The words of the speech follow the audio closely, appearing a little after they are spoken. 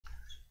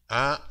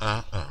Uh,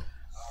 uh, uh.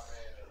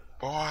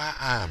 Boy,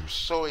 I am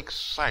so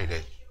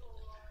excited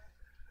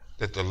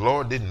that the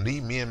Lord didn't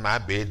leave me in my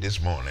bed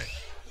this morning.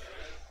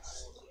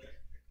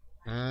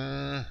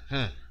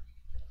 Mm-hmm.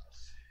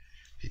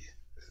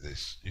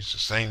 This used to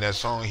sing that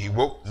song, He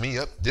woke me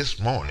up this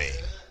morning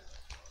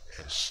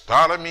and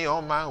started me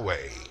on my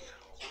way.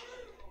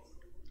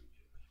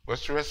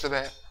 What's the rest of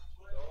that?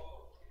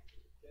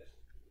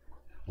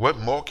 What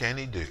more can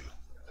He do?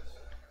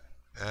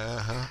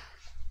 Uh-huh.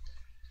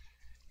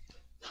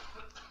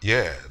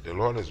 Yeah, the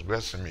Lord is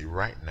blessing me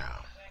right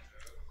now.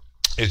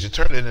 As you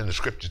turn it in the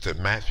scripture to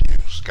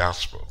Matthew's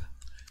Gospel.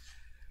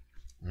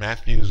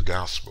 Matthew's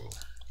Gospel.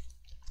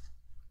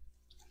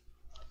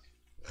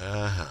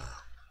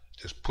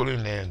 Just put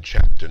in there in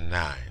chapter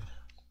 9.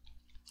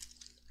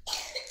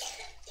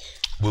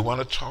 We want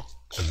to talk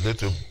a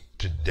little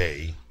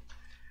today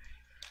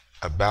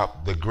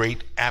about the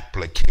Great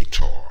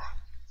Applicator.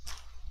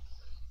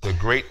 The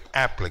Great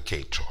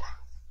Applicator.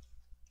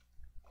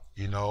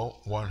 You know,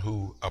 one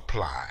who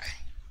apply.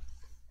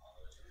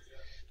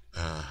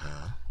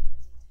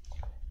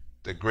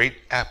 The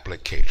Great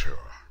Applicator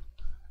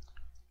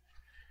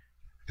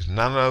is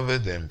none other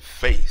than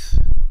faith.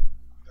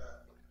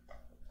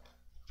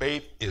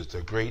 Faith is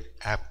the great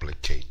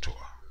applicator.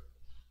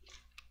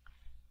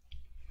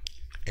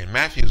 In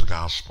Matthew's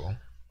Gospel,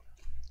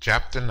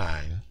 chapter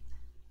 9,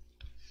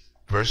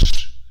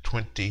 verse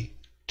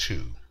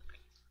 22.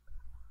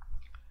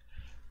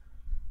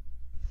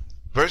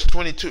 Verse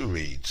 22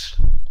 reads,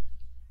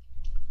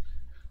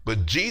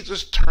 "But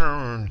Jesus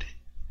turned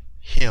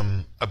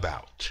him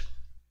about,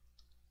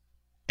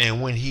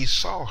 and when he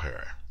saw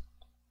her,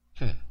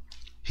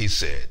 he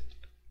said,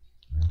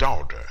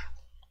 'Daughter,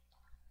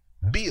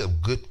 be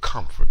of good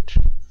comfort.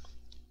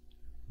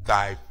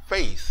 Thy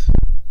faith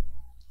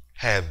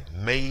hath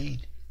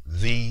made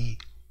thee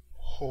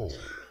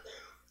whole.'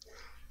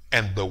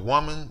 And the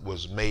woman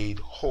was made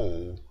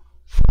whole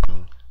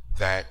from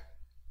that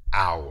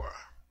hour."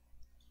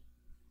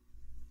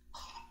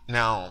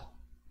 Now,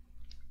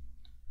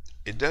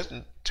 it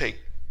doesn't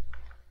take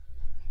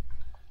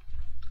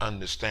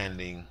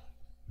understanding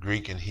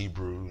Greek and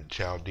Hebrew and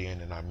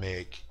Chaldean and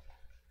Aramaic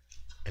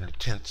and the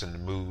tense and the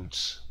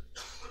moods,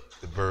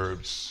 the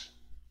verbs,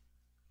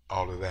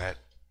 all of that,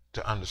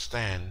 to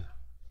understand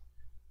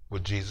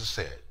what Jesus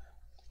said.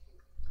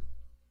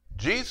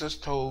 Jesus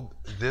told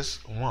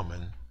this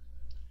woman,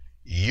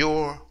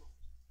 "Your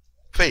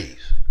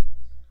faith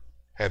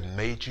have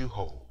made you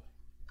whole."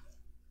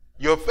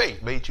 Your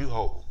faith made you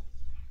whole.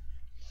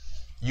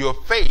 Your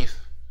faith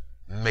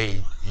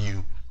made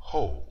you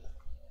whole.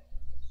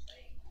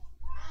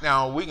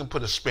 Now, we can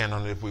put a spin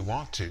on it if we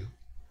want to,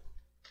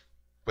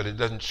 but it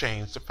doesn't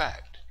change the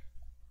fact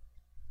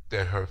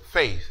that her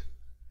faith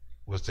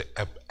was the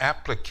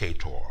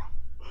applicator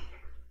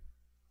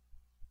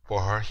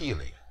for her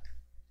healing.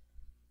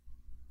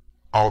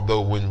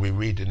 Although when we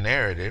read the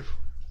narrative,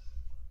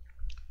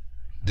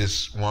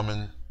 this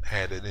woman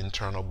had an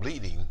internal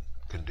bleeding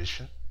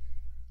condition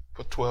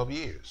for 12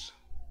 years.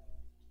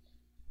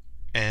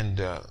 And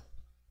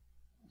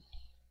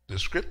the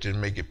scriptures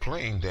make it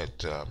plain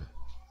that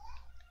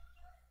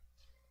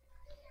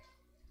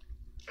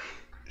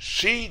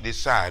she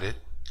decided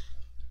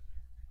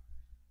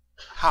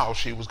how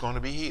she was going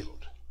to be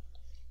healed.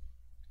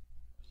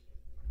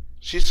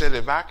 She said,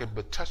 "If I could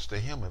but touch the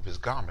hem of his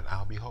garment,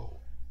 I'll be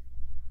whole."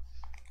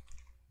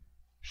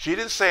 She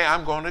didn't say,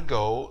 "I'm going to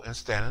go and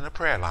stand in a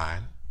prayer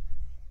line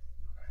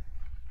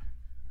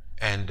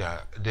and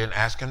then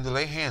ask him to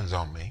lay hands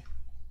on me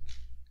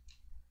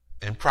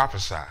and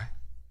prophesy."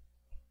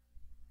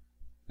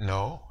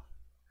 No,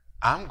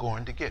 I'm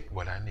going to get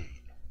what I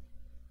need.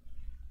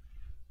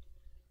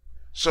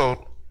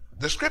 So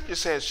the scripture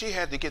says she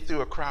had to get through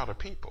a crowd of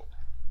people.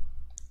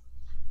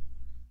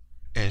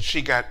 And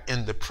she got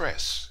in the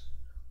press.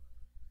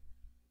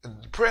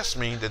 The press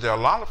means that there are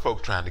a lot of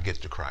folk trying to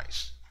get to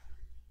Christ.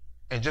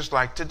 And just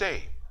like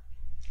today,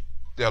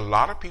 there are a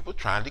lot of people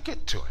trying to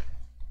get to him.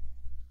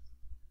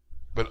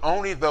 But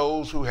only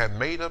those who have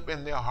made up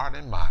in their heart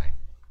and mind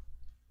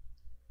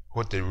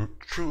what the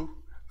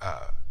true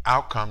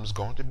outcome is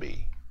going to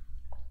be.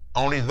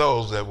 Only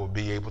those that will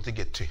be able to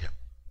get to him.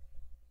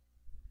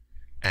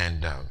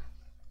 And a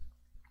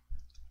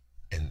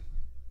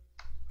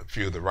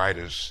few of the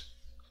writers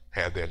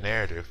have their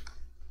narrative.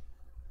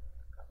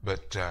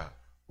 But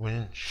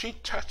when she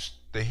touched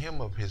the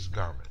hem of his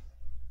garment,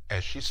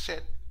 as she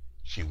said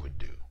she would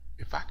do,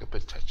 "If I could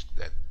but touch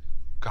that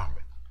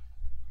garment,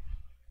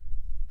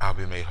 I'll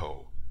be made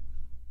whole."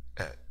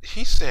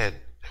 He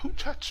said, "Who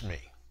touched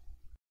me?"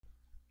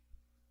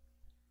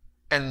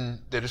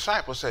 And the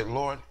disciples said,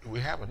 "Lord,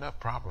 we have enough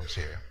problems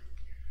here.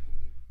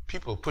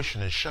 People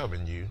pushing and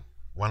shoving you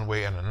one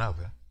way and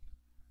another.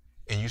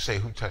 And you say,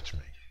 'Who touched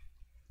me?'"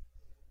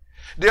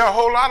 There are a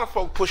whole lot of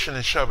folk pushing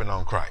and shoving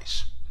on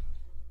Christ.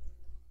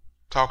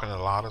 Talking a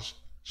lot of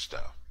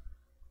stuff.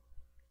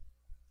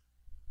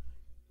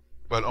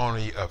 But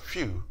only a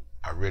few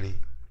are really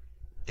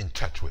in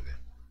touch with him.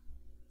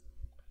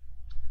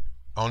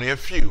 Only a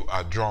few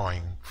are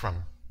drawing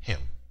from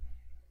him.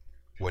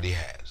 what he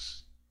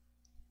has.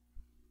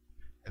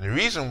 And the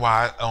reason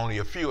why only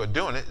a few are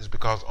doing it is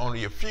because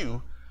only a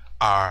few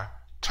are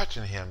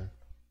touching him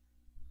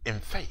in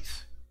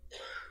faith.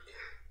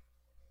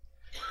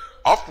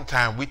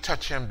 Oftentimes we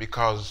touch him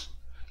because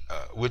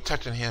we're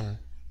touching him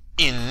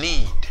in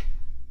need.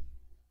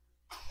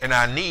 And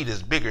our need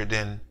is bigger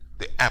than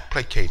the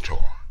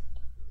applicator.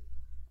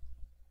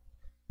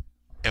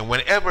 And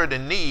whenever the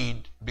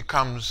need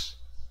becomes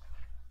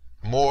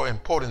more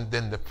important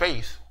than the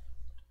faith,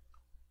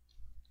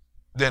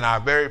 then our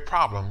very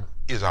problem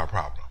is our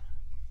problem.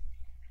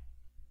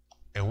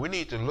 And we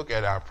need to look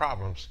at our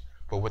problems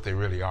for what they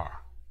really are.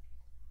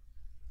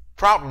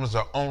 Problems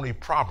are only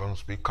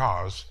problems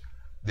because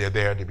they're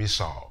there to be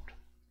solved.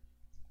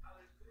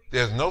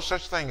 There's no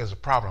such thing as a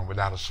problem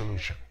without a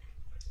solution.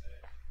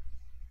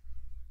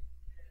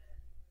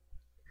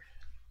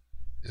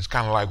 It's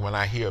kind of like when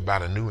I hear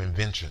about a new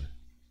invention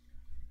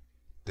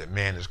that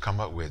man has come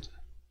up with,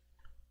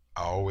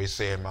 I always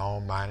say in my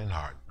own mind and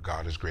heart,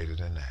 God is greater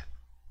than that.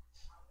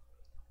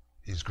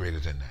 He's greater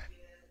than that.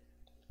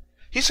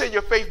 He said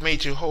your faith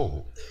made you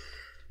whole.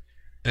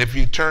 And if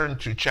you turn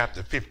to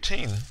chapter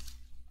 15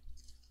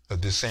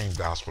 of this same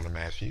Gospel of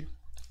Matthew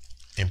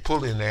and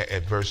pull in there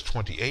at verse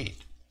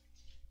 28,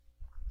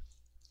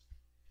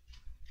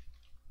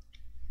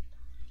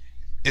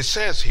 it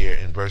says here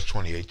in verse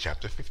 28,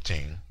 chapter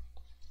 15,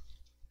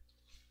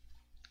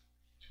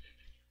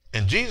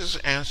 and Jesus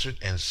answered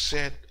and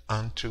said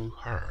unto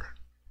her,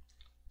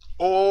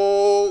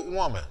 O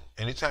woman.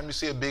 Anytime you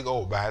see a big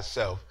O by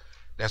itself,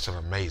 that's an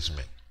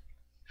amazement.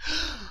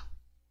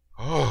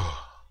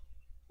 Oh,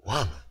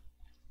 woman,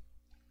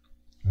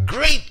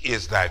 great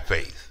is thy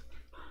faith.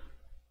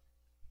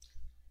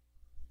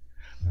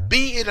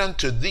 Be it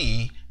unto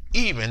thee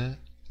even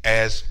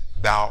as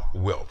thou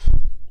wilt.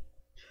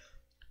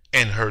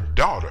 And her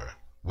daughter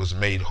was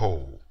made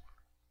whole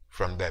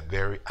from that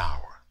very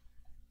hour.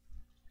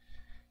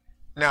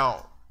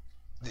 Now,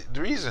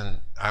 the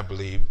reason I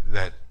believe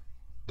that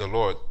the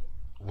Lord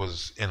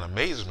was in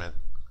amazement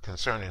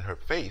concerning her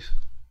faith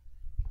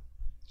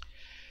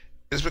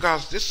is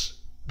because this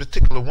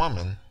particular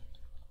woman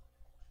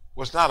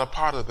was not a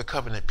part of the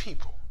covenant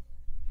people.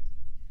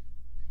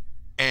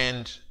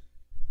 And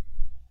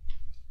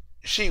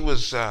she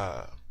was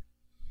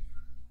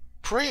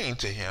praying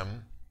to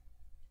him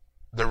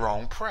the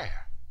wrong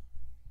prayer.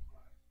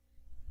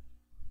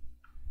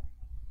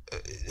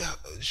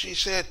 She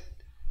said,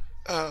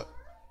 O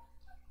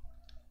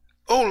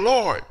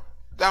Lord,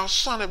 thou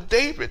son of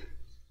David,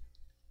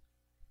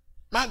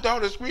 my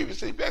daughter is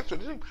grievously vexed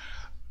with the demon.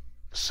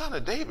 Son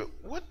of David,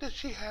 what does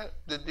she have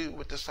to do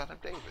with the son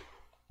of David?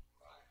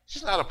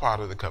 She's not a part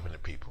of the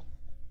covenant people.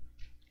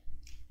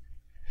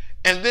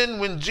 And then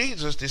when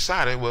Jesus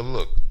decided, well,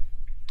 look,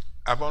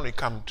 I've only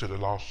come to the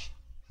lost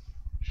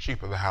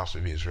sheep of the house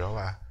of Israel.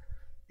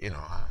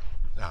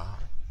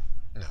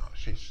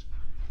 She's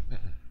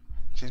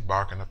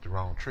barking up the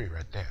wrong tree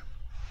right there.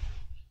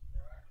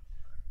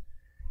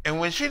 And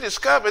when she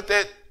discovered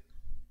that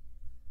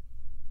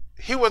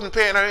he wasn't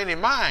paying her any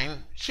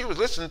mind, she was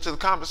listening to the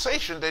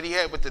conversation that he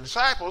had with the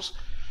disciples.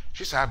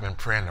 She said, I've been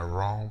praying the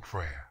wrong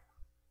prayer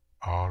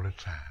all the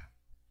time.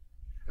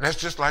 And that's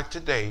just like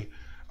today.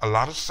 A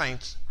lot of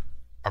saints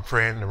are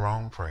praying the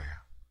wrong prayer.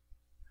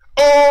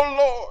 Oh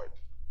Lord,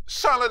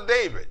 son of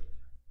David.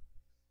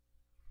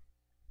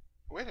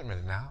 Wait a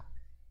minute now.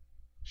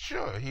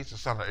 Sure, he's the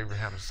son of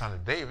Abraham, the son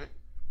of David.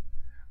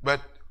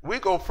 But we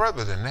go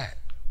further than that.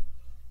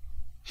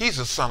 He's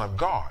the son of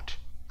God.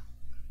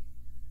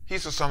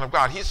 He's the son of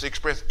God. He's the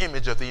express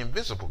image of the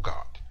invisible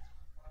God.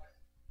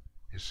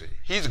 You see,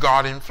 he's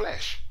God in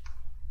flesh.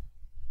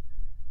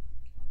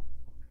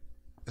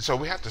 And so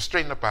we have to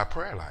straighten up our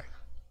prayer life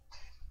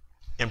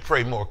and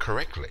pray more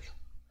correctly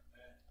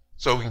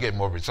so we can get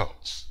more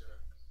results.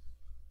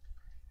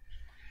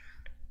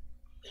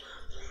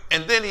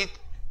 And then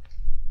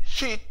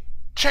she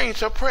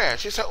changed her prayer.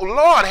 She said, oh,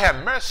 Lord,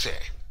 have mercy.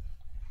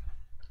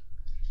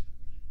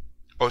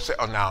 Or say,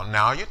 oh,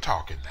 now you're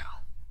talking now.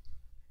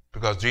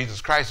 Because Jesus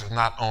Christ is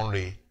not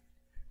only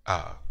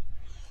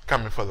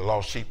coming for the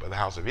lost sheep of the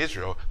house of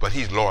Israel, but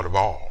he's Lord of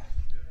all.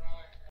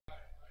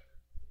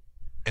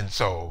 And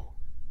so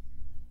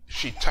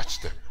she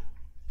touched him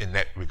in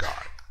that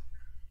regard.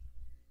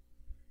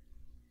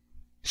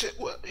 He said,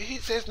 well, he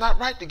says it's not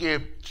right to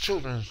give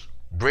children's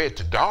bread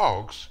to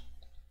dogs.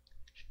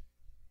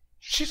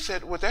 She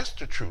said, well, that's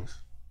the truth.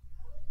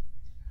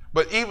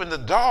 But even the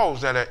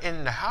dogs that are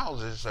in the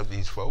houses of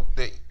these folk,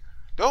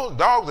 those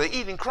dogs are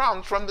eating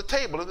crumbs from the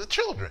table of the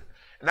children.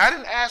 And I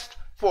didn't ask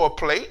for a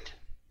plate,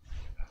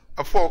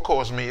 a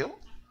 4-course meal.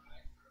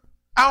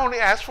 I only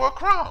asked for a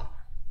crumb.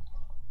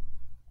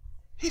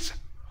 He said,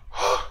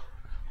 oh,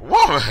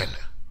 woman.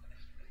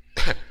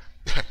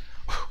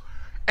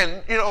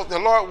 And, the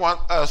Lord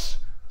wants us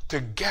to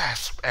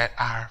gasp at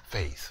our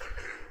faith.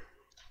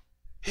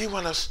 He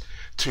wants us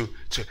to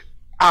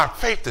our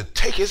faith to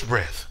take his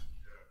breath.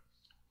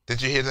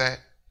 Did you hear that?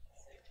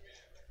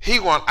 He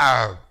wants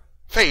our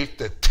faith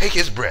to take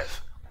his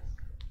breath.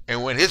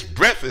 And when his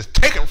breath is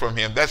taken from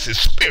him, that's his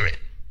spirit.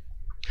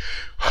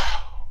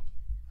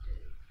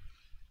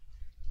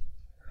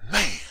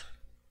 Man,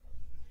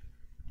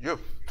 your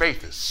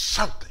faith is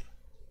something.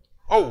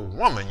 Oh,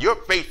 woman, your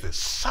faith is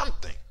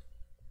something.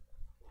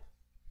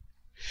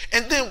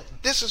 And then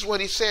this is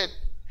what he said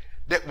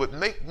that would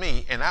make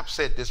me, and I've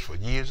said this for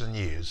years and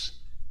years,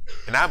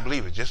 and I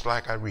believe it just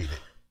like I read it.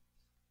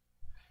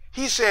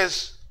 He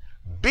says,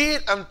 be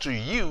it unto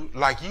you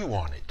like you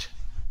want it.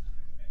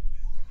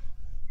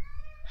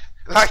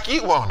 Like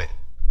you want it.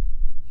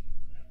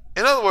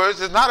 In other words,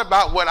 it's not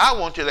about what I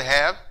want you to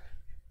have,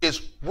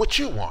 it's what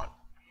you want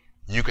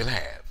you can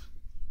have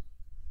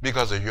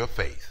because of your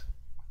faith.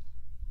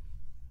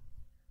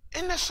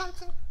 Isn't that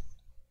something?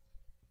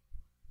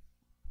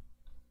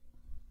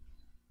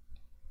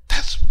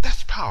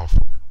 That's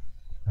powerful.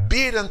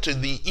 Be it unto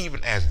thee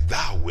even as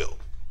thou wilt.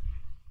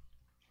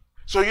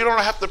 So you don't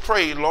have to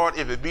pray, Lord,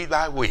 if it be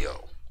thy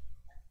will.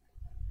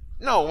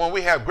 No, when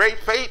we have great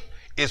faith,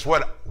 it's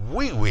what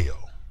we will.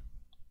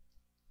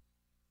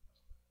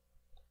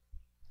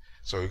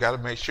 So you got to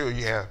make sure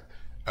you have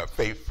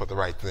faith for the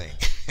right thing.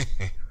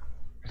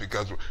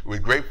 Because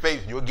with great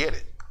faith, you'll get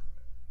it.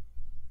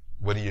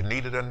 Whether you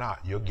need it or not,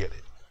 you'll get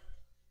it.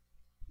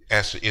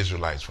 Ask the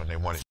Israelites when they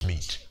wanted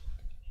meat.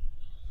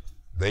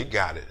 They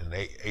got it, and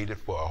they ate it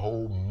for a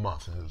whole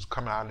month, and it was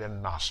coming out of their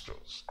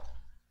nostrils.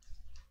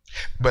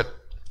 But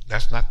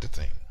that's not the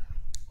thing.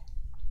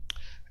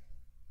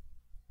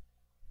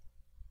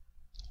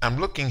 I'm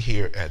looking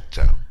here at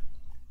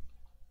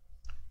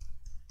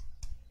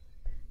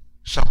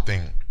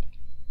something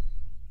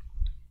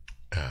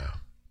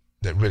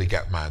that really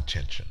got my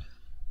attention.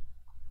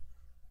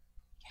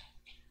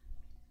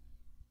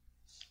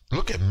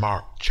 Look at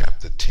Mark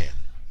chapter 10.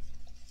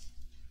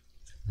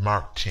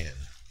 Mark 10.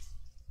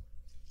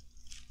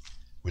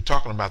 We're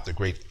talking about the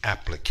Great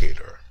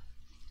Applicator.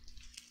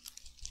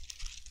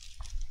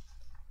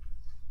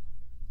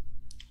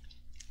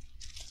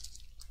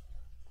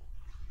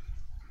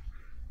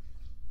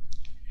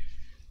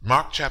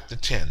 Mark chapter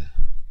 10,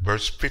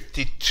 verse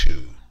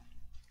 52.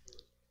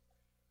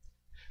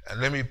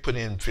 And let me put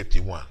in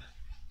 51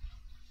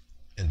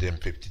 and then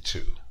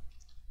 52.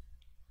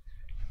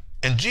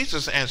 And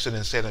Jesus answered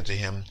and said unto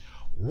him,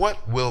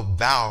 what wilt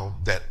thou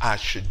that I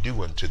should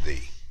do unto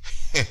thee?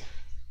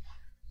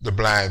 The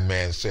blind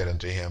man said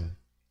unto him,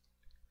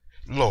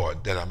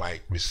 Lord, that I might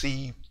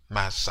receive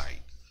my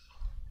sight.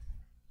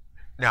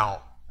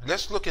 Now,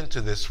 let's look into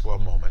this for a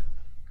moment,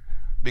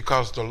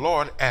 because the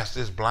Lord asked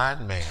this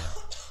blind man,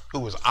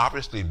 who was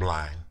obviously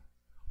blind,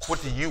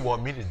 what do you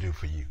want me to do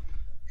for you?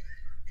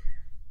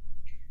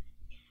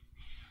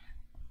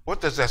 What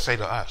does that say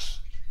to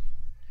us?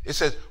 It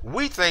says,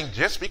 we think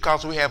just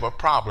because we have a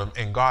problem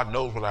and God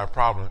knows what our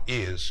problem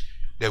is,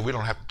 that we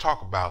don't have to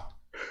talk about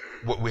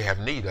what we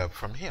have need of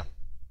from him.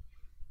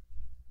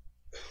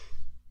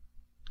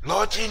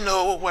 Lord, you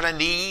know what I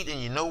need and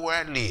you know where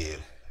I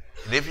live.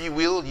 And if you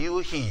will, you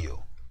will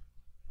heal.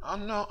 Oh,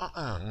 no,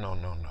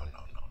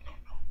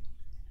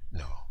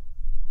 no.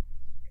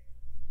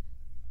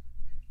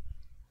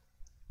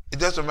 It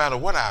doesn't matter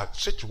what our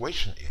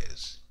situation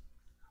is.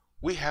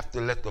 We have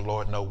to let the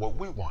Lord know what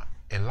we want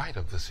in light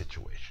of the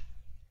situation.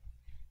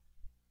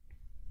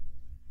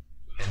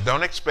 And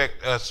don't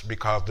expect us,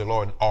 because the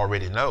Lord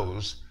already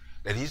knows,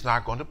 that he's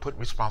not going to put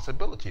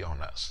responsibility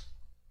on us.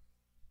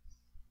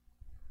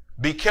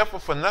 Be careful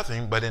for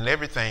nothing, but in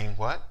everything,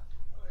 what?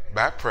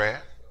 By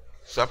prayer,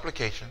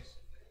 supplication,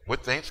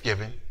 with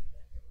thanksgiving,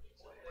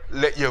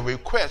 let your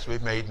requests be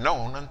made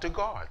known unto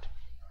God.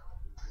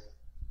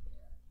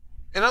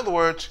 In other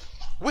words,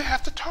 we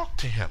have to talk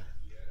to him.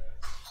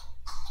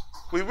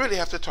 We really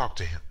have to talk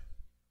to him.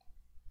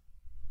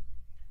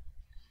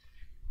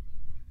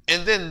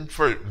 And then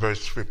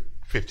verse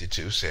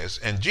 52 says,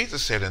 and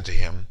Jesus said unto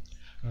him,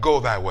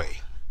 go thy way.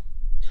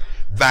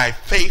 Thy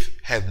faith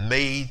hath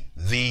made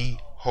thee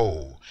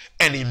whole.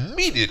 And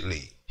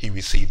immediately he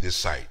received his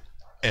sight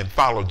and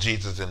followed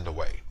Jesus in the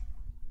way.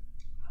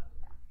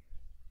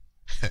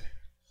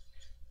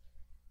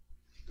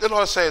 The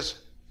Lord says,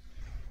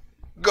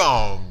 go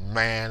on,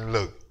 man,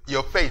 look,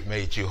 your faith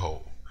made you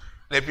whole.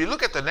 Now, if you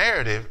look at the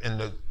narrative in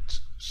the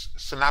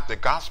synoptic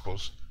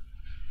gospels,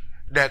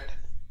 that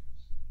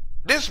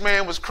this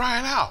man was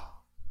crying out,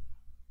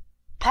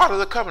 part of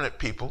the covenant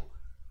people,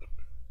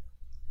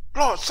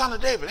 Lord, Son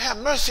of David, have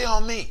mercy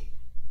on me.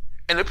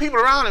 And the people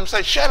around him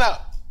say, shut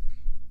up.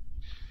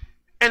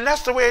 And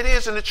that's the way it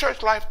is in the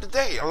church life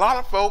today. A lot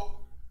of folk,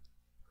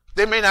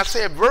 they may not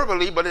say it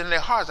verbally, but in their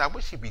hearts, I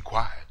wish he'd be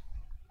quiet.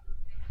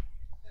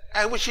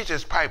 I wish he'd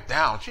just pipe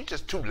down. She's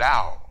just too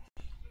loud.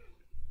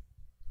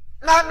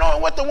 Not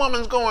knowing what the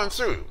woman's going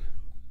through.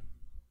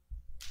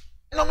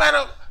 No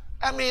matter,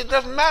 it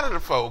doesn't matter to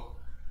folk.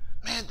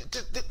 Man,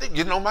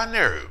 you know my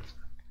nerves.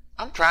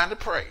 I'm trying to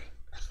pray.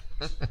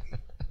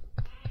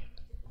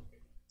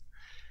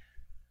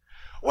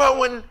 Well,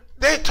 when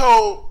they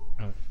told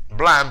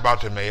blind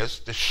Bartimaeus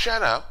to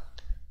shut up,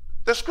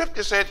 the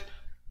scripture said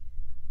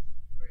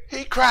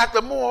he cried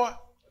the more.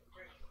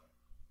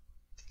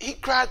 He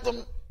cried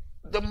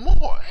the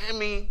more.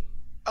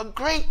 A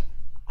great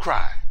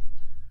cry.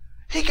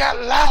 He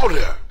got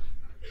louder.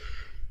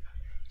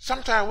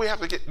 Sometimes we have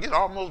to get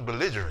almost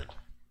belligerent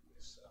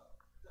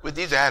with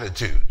these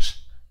attitudes.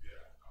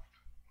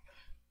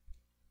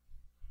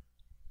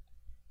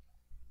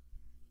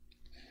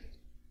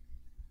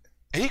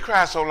 And he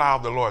cried so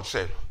loud, the Lord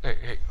said,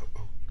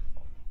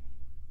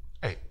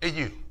 hey,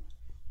 you,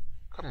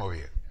 come over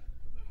here.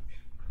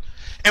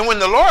 And when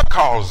the Lord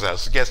calls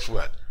us, guess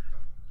what?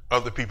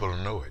 Other people will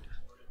know it.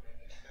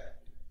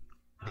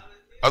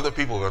 Other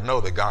people will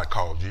know that God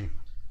called you.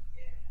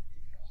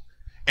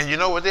 And you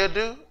know what they'll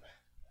do?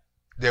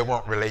 They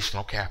want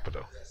relational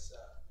capital.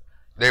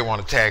 They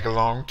want to tag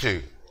along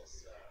too.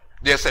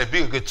 They'll say, be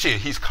a good cheer.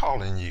 He's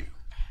calling you.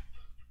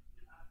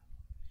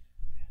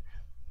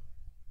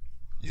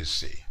 You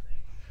see.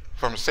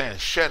 From saying,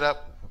 shut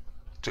up,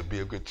 to be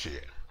a good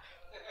cheer.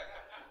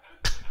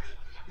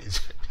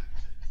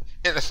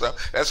 And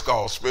that's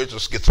called spiritual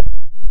schizophrenia.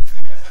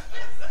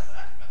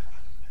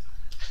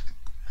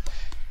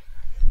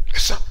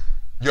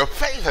 Your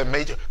faith has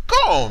made you. Go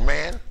on,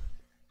 man.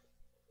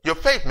 Your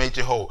faith made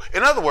you whole.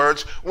 In other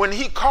words, when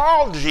he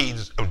called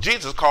Jesus, or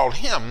Jesus called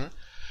him,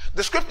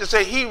 the scriptures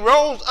say he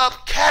rose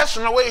up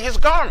casting away his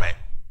garment.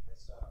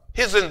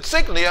 His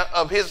insignia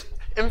of his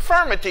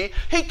infirmity,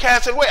 he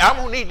cast it away. I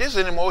don't need this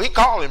anymore. He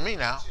calling me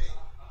now.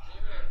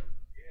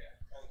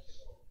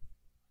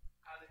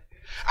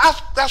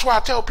 That's why I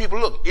tell people,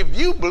 look, if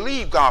you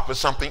believe God for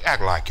something,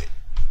 act like it.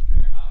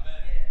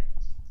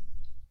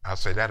 I'll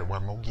say that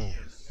one more again.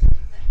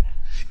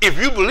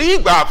 If you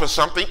believe God for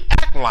something,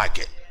 act like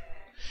it.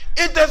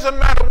 It doesn't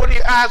matter whether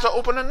your eyes are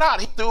open or not.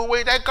 He threw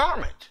away that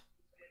garment.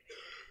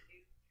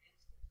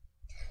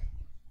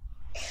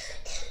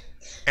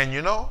 And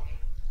you know,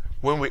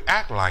 when we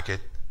act like it,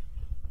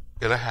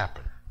 it'll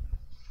happen.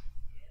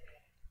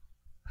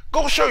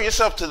 Go show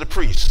yourself to the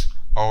priest,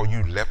 all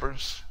you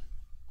lepers.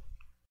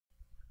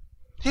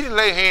 He didn't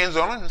lay hands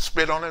on them and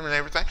spit on them and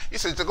everything. He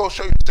said to go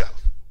show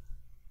yourself.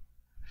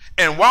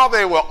 And while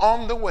they were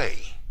on the way,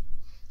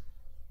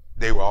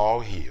 they were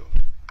all healed.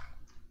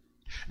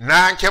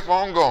 9 kept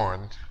on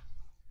going,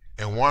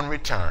 and 1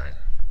 returned.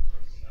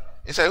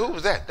 He said, who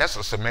was that? That's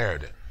a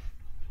Samaritan.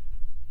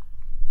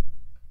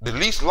 The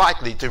least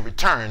likely to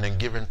return and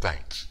give him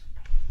thanks.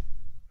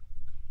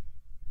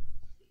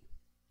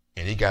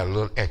 And he got a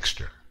little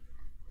extra.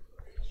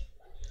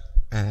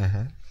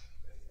 Mm-hmm.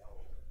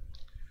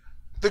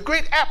 The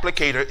great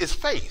applicator is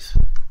faith.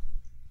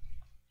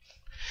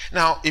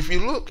 Now, if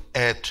you look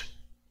at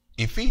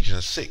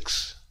Ephesians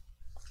 6,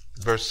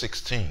 verse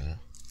 16,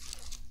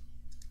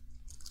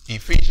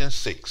 Ephesians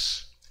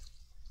 6,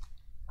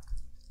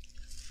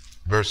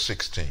 verse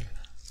 16.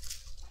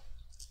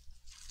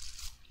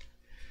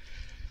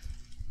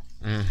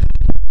 Mm-hmm.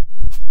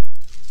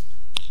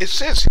 It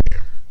says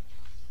here,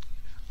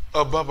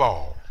 above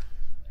all,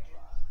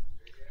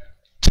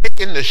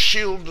 taking the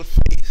shield of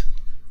faith,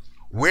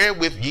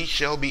 wherewith ye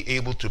shall be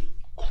able to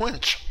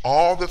quench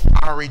all the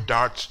fiery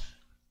darts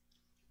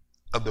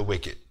of the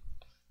wicked.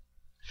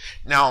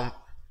 Now,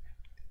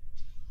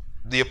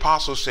 the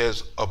apostle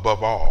says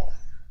above all.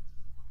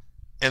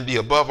 And the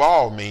above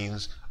all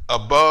means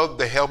above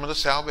the helmet of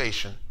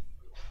salvation,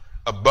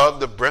 above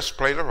the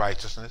breastplate of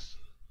righteousness,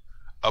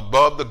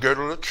 above the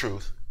girdle of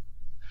truth,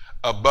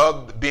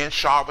 above being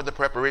sharp with the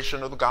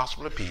preparation of the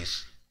gospel of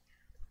peace.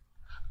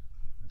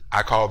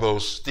 I call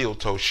those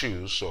steel-toe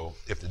shoes, so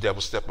if the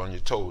devil steps on your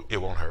toe,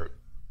 it won't hurt.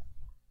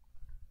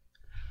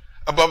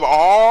 Above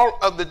all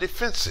of the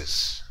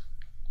defenses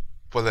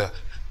for the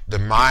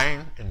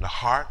mind and the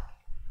heart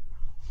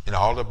and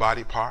all the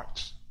body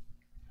parts.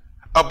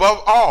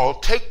 Above all,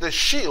 take the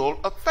shield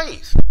of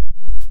faith.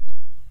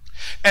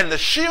 And the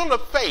shield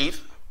of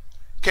faith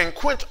can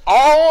quench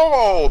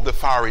all the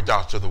fiery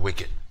darts of the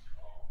wicked.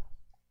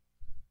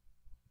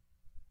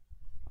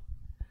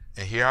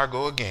 And here I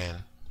go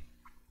again.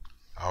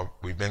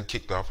 We've been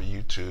kicked off of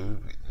YouTube,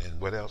 and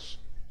what else?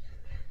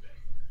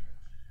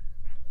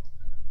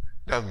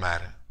 Doesn't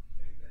matter.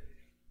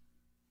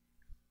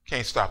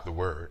 Can't stop the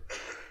word.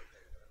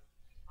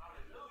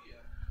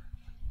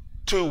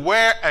 To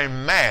wear a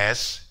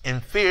mask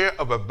in fear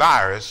of a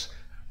virus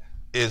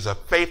is a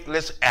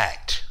faithless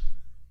act.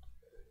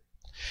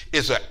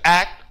 It's an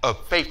act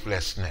of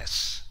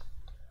faithlessness.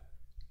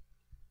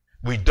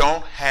 We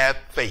don't have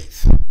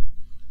faith.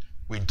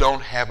 We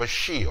don't have a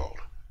shield.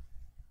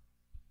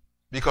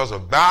 Because a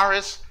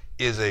virus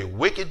is a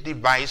wicked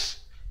device.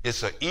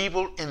 It's an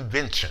evil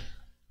invention.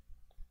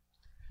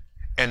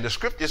 And the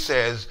scripture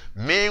says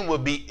men will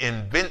be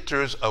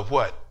inventors of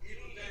what?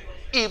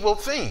 Evil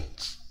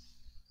things.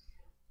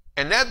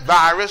 And that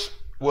virus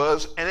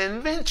was an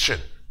invention.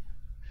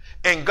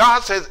 And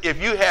God says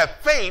if you have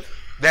faith,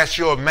 that's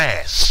your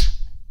mask.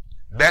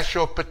 That's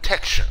your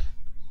protection.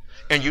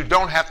 And you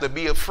don't have to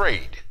be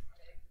afraid.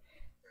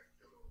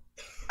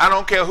 I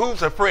don't care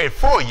who's afraid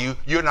for you,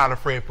 you're not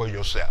afraid for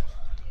yourself.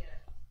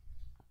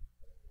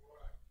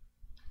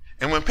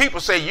 And when people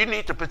say you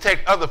need to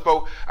protect other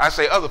folk, I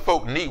say other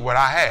folk need what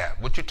I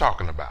have. What you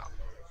talking about?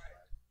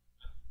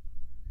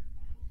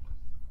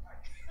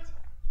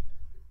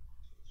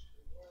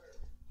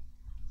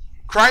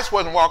 Christ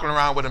wasn't walking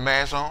around with a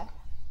mask on.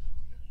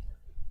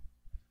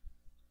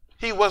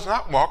 He was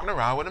not walking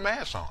around with a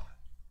mask on.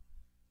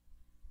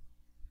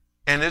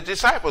 And his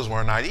disciples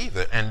were not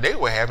either. And they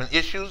were having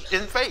issues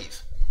in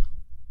faith.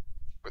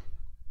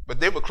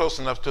 But they were close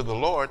enough to the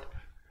Lord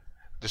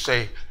to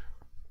say,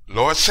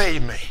 Lord,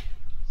 save me.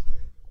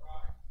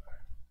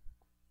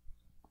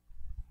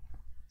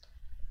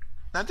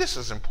 Now this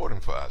is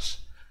important for us,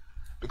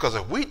 because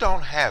if we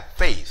don't have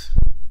faith,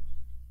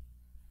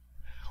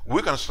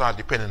 we're going to start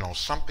depending on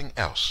something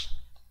else.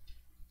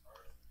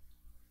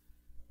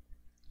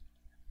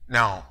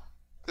 Now,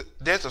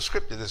 there's a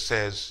scripture that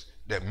says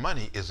that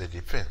money is a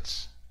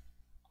defense.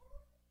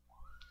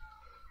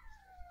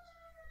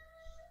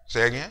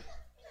 Say again?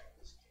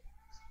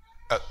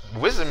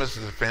 Wisdom is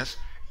a defense,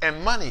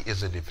 and money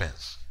is a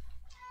defense.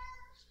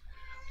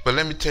 But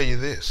let me tell you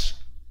this.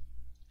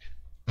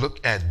 Look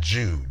at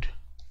Jude.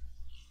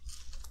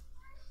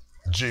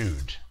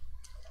 Jude.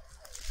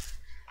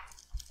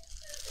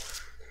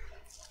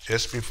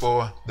 Just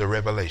before the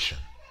revelation.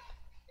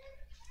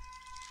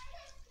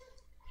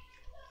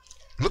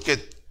 Look at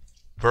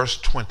verse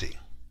 20.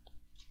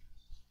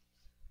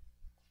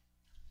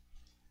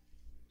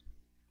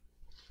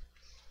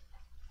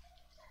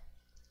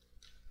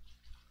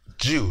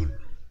 Jude,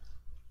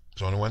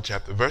 it's only one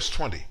chapter, verse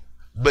 20.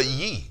 But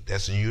ye,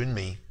 that's you and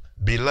me,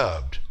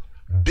 beloved,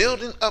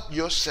 building up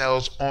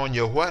yourselves on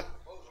your what?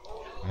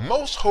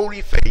 Most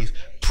holy faith,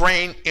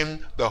 praying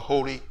in the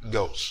Holy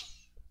Ghost.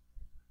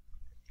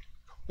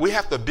 We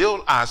have to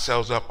build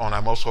ourselves up on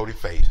our most holy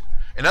faith.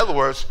 In other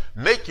words,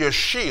 make your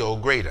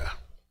shield greater.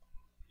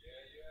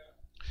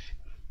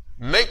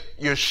 Make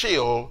your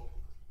shield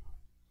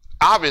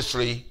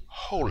obviously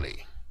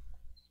holy.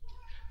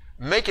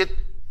 Make it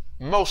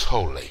most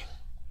holy.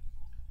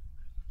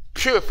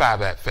 Purify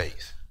that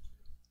faith.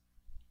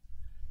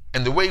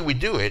 And the way we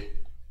do it,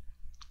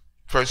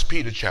 1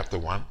 Peter chapter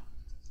 1.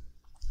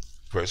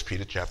 1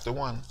 Peter chapter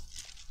 1.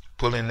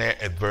 Pull in there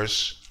at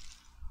verse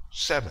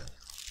 7.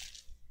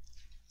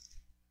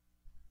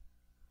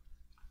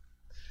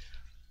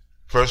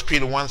 1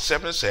 Peter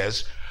 1:7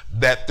 says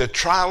that the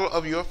trial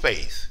of your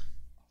faith,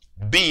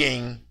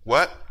 being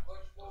what?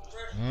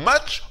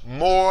 Much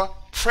more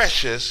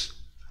precious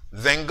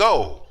than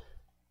gold.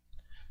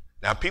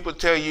 Now people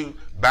tell you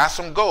buy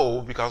some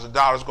gold because the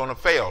dollar is going to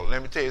fail.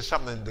 Let me tell you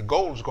something, the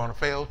gold is going to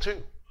fail too.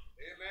 Amen.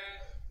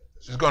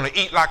 It's going to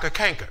eat like a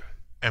canker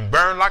and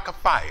burn like a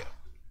fire.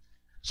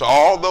 So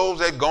all those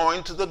that go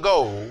into the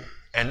gold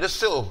and the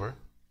silver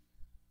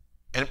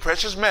and the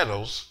precious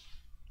metals,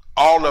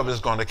 all of it is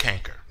going to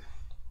canker.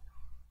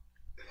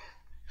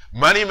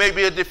 Money may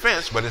be a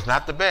defense, but it's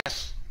not the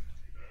best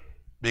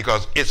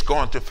because it's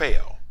going to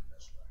fail.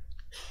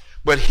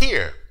 But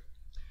here,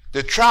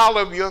 the trial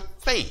of your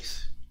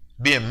faith,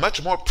 being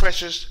much more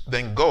precious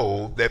than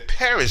gold that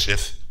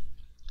perisheth,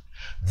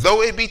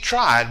 though it be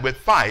tried with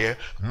fire,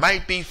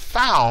 might be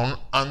found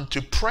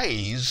unto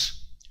praise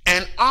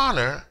and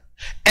honor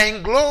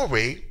and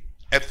glory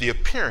at the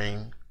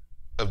appearing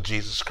of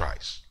Jesus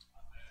Christ.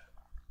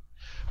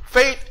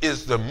 Faith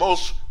is the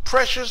most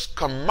precious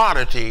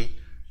commodity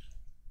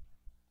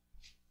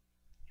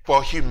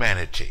for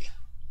humanity.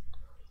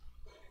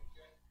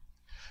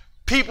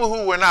 People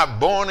who were not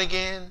born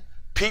again,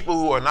 people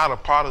who are not a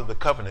part of the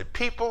covenant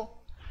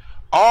people,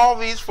 all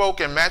these folk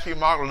in Matthew,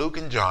 Mark, Luke,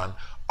 and John,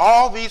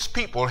 all these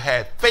people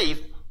had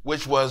faith,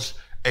 which was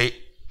a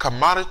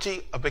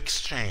commodity of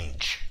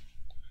exchange.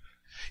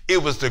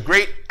 It was the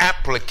great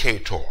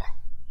applicator.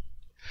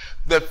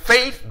 The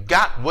faith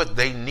got what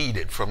they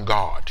needed from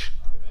God.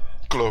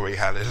 Glory,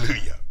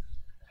 hallelujah.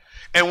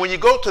 And when you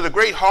go to the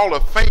great hall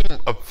of fame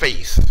of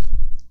faith,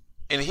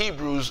 in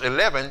Hebrews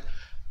 11,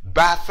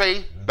 by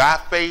faith, by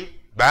faith,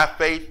 by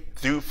faith,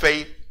 through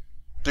faith,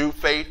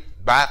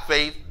 by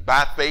faith,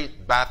 by faith,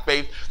 by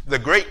faith, the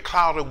great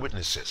cloud of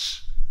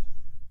witnesses,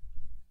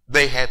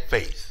 they had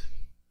faith.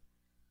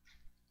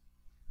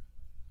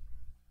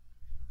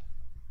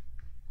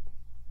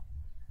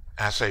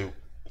 I say,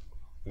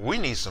 we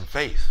need some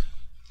faith.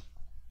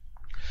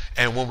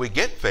 And when we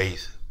get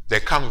faith,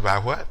 that comes by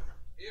what?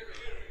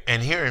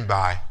 And hearing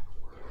by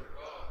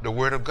the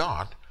word of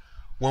God.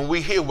 When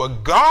we hear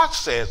what God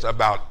says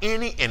about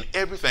any and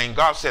everything,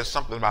 God says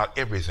something about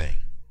everything.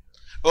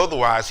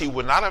 Otherwise, he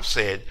would not have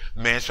said,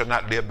 man shall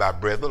not live by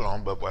bread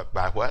alone, but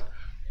by what?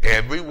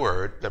 Every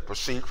word that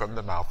proceeds from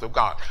the mouth of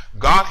God.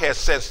 God has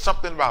said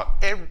something about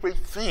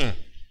everything.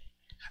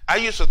 I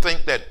used to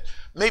think that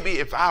maybe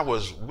if I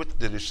was with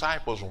the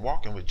disciples and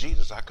walking with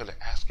Jesus, I could have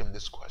asked him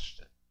this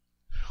question.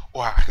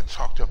 Or I could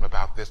talk to him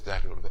about this,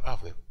 that, or the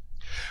other.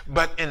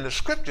 But in the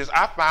scriptures,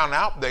 I found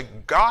out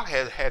that God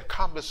had had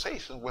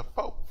conversations with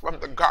folk from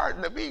the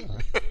Garden of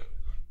Eden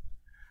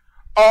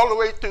all the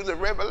way through the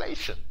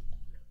Revelation.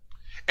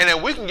 And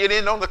then we can get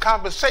in on the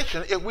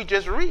conversation if we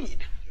just read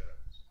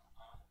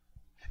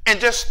and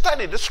just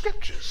study the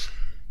scriptures.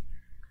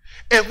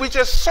 If we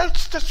just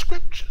search the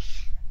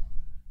scriptures.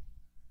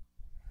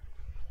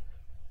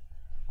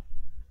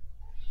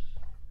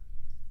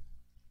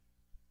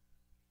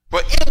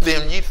 But in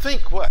them you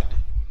think what?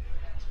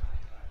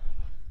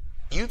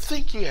 you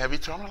think you have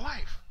eternal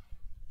life.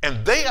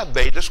 And they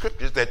obey the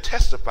scriptures that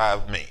testify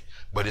of me.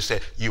 But it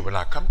said, you will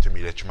not come to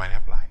me that you might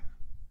have life.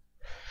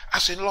 I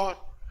said, Lord,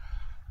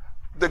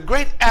 the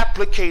great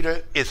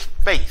applicator is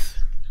faith.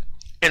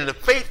 And the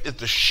faith is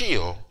the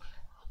shield,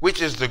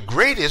 which is the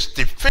greatest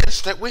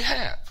defense that we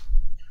have.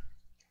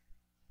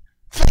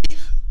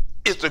 Faith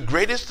is the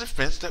greatest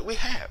defense that we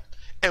have.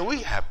 And we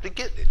have to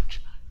get it.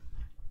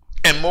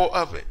 And more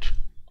of it.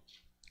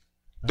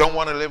 Don't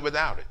want to live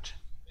without it.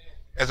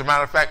 As a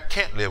matter of fact,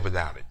 can't live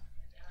without it.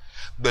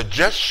 The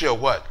just shall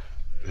what?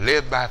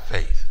 Live by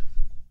faith.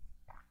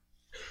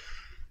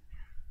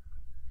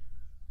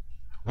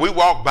 We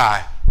walk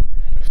by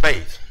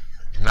faith,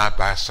 not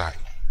by sight.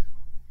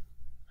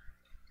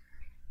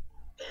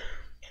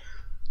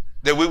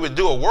 That we would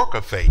do a work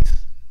of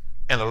faith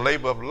and a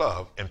labor of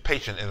love and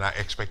patience in our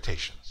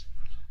expectations.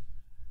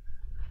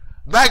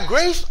 By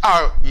grace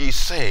are ye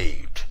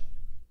saved.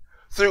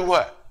 Through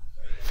what?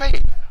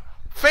 Faith.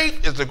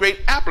 Faith is the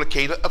great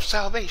applicator of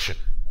salvation.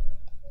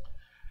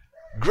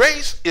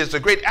 Grace is the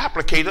great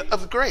applicator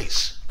of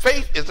grace.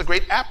 Faith is the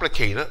great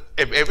applicator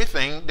of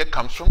everything that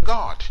comes from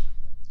God.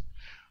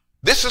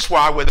 This is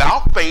why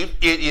without faith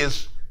it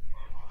is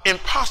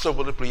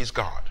impossible to please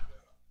God.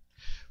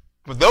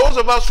 For those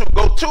of us who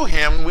go to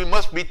him, we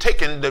must be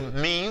taking the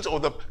means or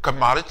the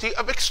commodity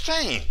of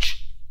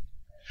exchange.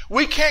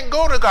 We can't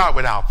go to God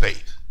without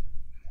faith.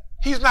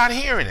 He's not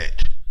hearing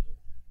it.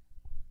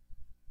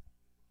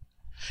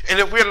 And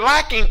if we're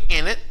lacking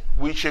in it,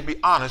 we should be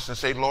honest and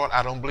say, Lord,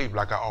 I don't believe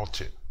like I ought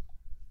to.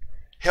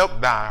 Help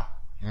thy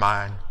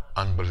mine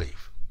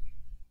unbelief.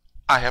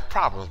 I have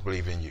problems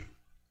believing you.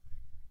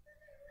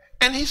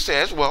 And he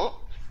says,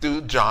 well,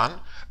 through John,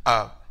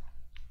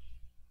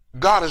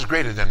 God is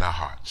greater than our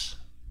hearts.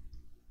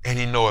 And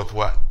he knoweth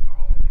what?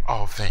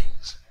 All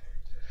things.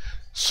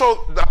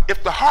 So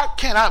if the heart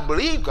cannot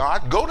believe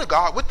God, go to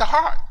God with the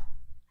heart.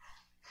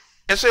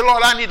 And say,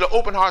 Lord, I need an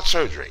open heart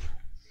surgery.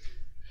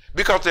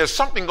 Because there's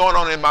something going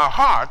on in my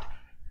heart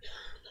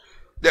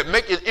that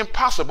makes it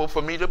impossible for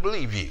me to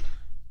believe you.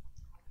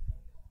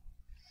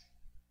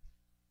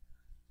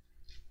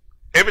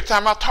 Every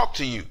time I talk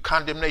to you,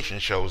 condemnation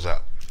shows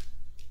up.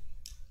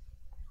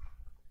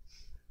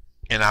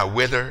 And I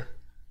wither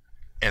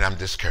and I'm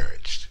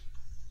discouraged.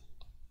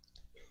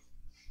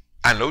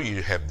 I know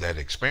you have that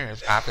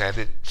experience. I've had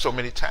it so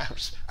many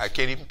times, I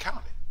can't even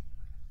count it.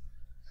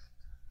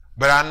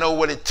 But I know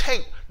what it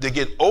takes to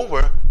get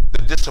over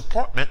the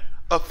disappointment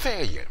of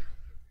failure.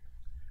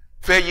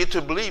 Failure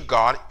to believe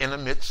God in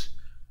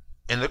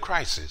the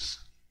crisis.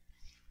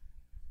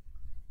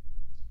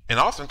 And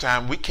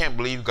oftentimes we can't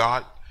believe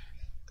God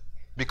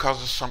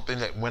because of something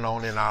that went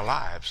on in our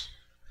lives.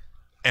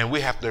 And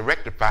we have to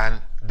rectify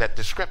that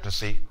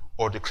discrepancy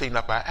or to clean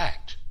up our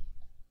act.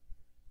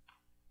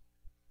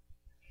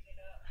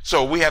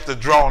 So we have to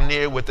draw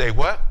near with a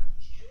what?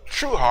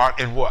 True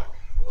heart and what?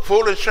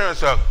 Full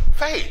assurance of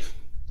faith.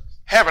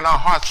 Having our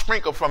hearts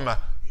sprinkled from an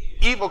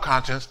evil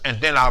conscience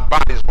and then our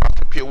bodies washed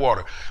with pure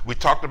water. We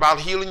talked about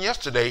healing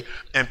yesterday,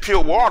 and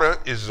pure water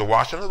is the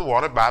washing of the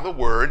water by the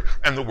word,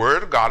 and the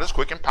word of God is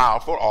quick and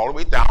powerful all the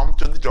way down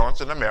to the joints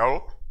and the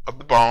marrow of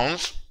the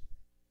bones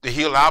to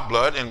heal our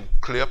blood and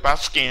clear up our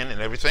skin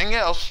and everything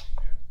else.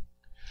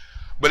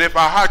 But if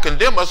our heart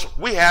condemns us,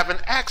 we have an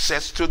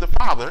access to the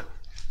Father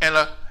and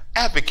an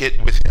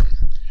advocate with him.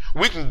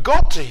 We can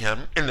go to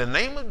him in the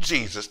name of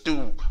Jesus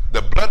through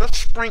the blood of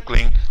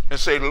sprinkling and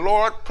say,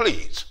 Lord,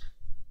 please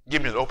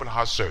give me an open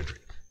heart surgery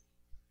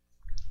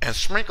and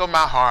sprinkle my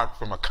heart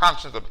from a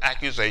conscience of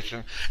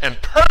accusation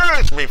and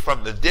purge me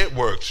from the dead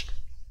works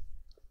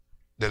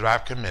that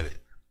I've committed.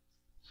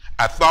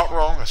 I thought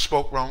wrong, I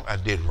spoke wrong, I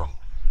did wrong.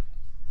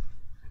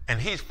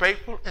 And he's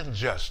faithful and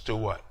just to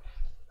what?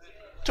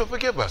 To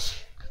forgive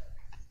us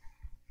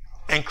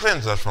and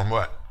cleanse us from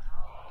what?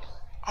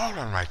 All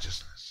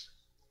unrighteousness.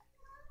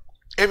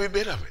 Every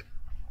bit of it.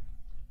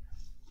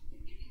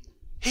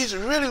 He's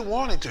really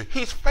wanting to.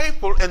 He's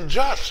faithful and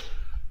just.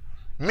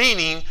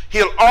 Meaning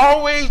he'll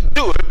always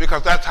do it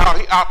because that's how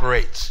he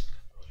operates.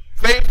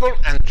 Faithful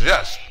and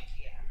just.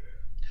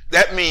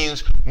 That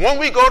means when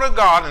we go to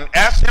God and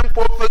ask him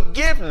for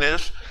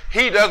forgiveness,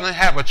 he doesn't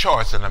have a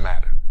choice in the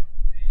matter.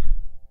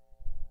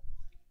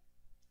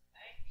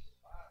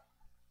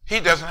 He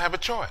doesn't have a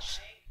choice.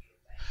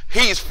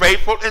 He's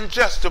faithful and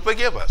just to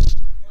forgive us.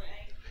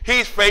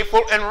 He's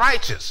faithful and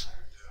righteous.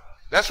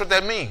 That's what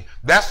that means.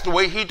 That's the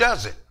way he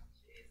does it.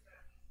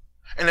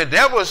 And the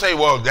devil will say,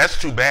 well, that's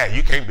too bad.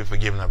 You can't be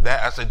forgiven of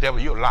that. I said, devil,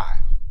 you're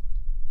lying.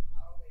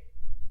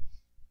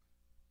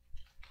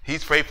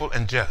 He's faithful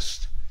and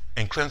just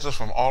and cleanses us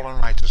from all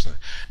unrighteousness.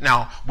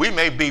 Now, we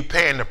may be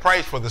paying the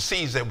price for the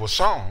seeds that were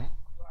sown,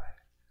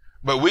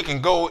 but we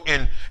can go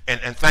and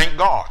thank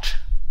God.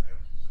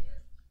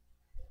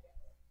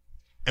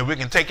 And we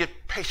can take it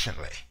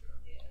patiently,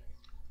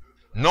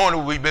 knowing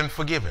that we've been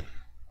forgiven.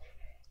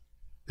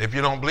 If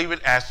you don't believe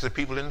it, ask the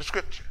people in the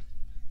scripture.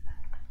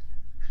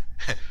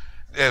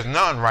 There's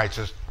none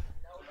righteous,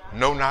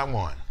 no, not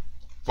one.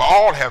 For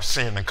all have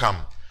sinned and come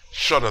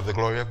short of the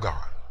glory of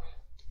God.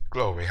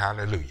 Glory,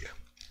 hallelujah.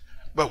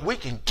 But we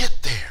can get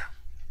there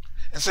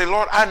and say,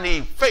 Lord, I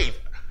need faith.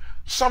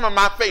 Some of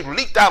my faith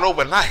leaked out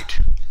overnight.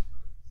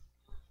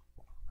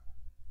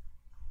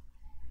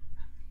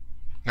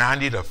 Now I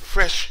need a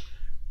fresh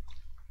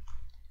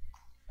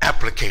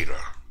applicator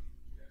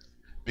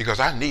because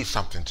I need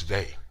something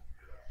today.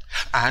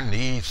 I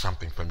need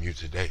something from you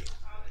today.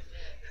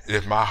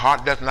 If my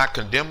heart does not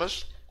condemn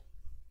us,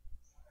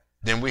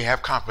 then we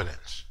have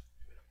confidence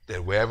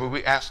that wherever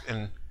we ask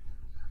and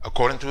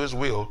according to his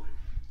will,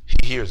 he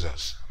hears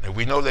us. And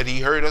we know that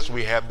he heard us.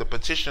 We have the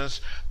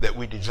petitions that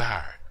we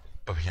desire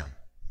of him.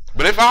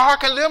 But if our heart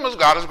condemns us,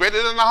 God is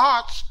greater than our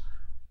hearts.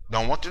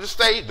 Don't want you to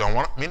stay. Don't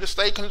want me to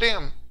stay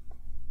condemned.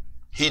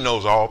 He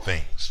knows all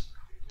things.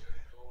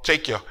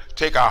 Take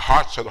our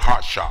hearts to the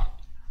heart shop.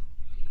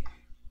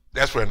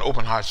 That's where an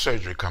open heart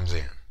surgery comes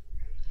in.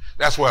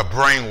 That's where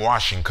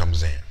brainwashing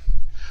comes in.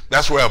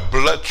 That's where a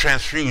blood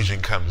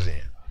transfusion comes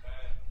in.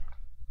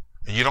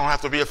 And you don't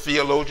have to be a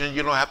theologian.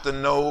 You don't have to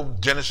know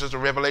Genesis or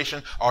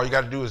Revelation. All you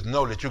got to do is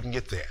know that you can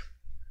get there.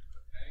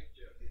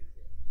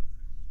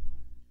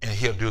 And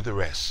he'll do the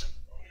rest.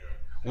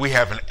 We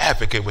have an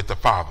advocate with the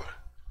Father,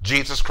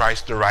 Jesus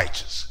Christ the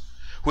righteous,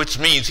 which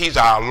means he's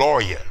our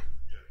lawyer.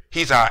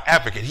 He's our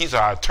advocate. He's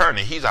our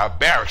attorney. He's our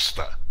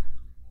barrister.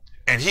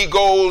 And he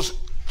goes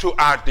to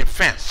our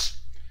defense.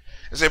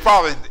 And say,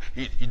 Father,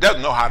 he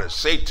doesn't know how to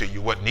say to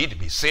you what needs to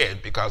be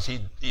said because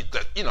he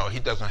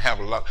doesn't have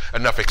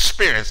enough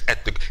experience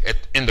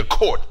in the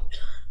court.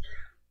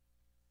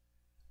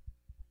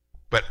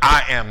 But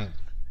I am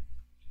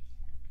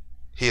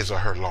his or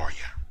her lawyer.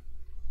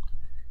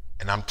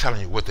 And I'm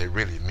telling you what they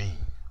really mean.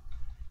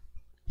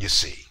 You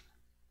see.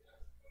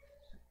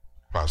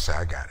 Father say,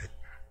 I got it.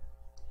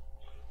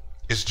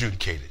 It's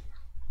adjudicated.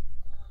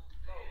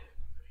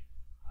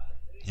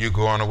 You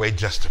go on away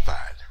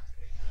justified.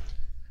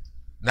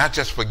 Not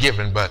just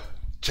forgiven, but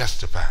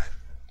justified.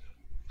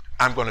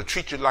 I'm going to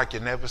treat you like you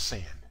never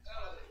sinned.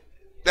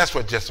 That's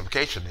what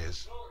justification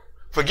is.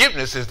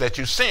 Forgiveness is that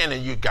you sin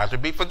and you got to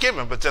be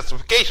forgiven. But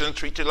justification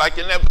treats you like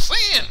you never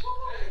sinned.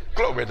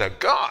 Glory to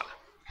God.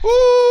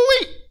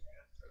 Woo-wee.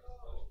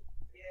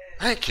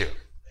 Thank you.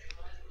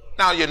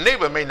 Now, your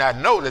neighbor may not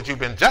know that you've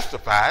been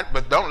justified,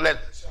 but don't let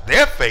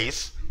their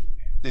face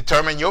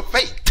determine your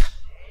fate.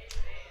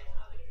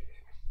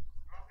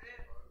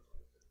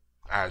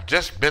 I've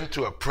just been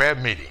to a prayer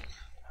meeting.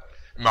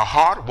 My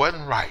heart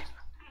wasn't right,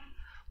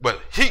 but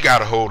he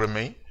got a hold of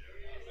me,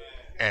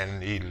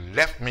 and he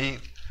left me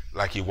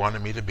like he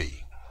wanted me to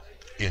be.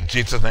 In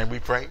Jesus' name we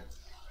pray.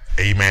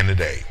 Amen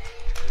today.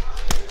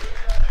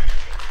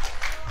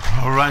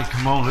 All right,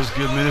 come on, let's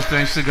give many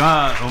thanks to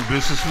God on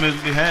Bishop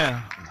Smith's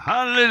behalf.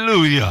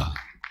 Hallelujah.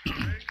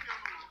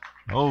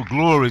 Oh,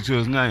 glory to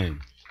his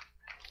name.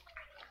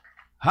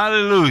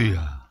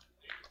 Hallelujah.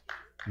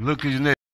 Look at your name.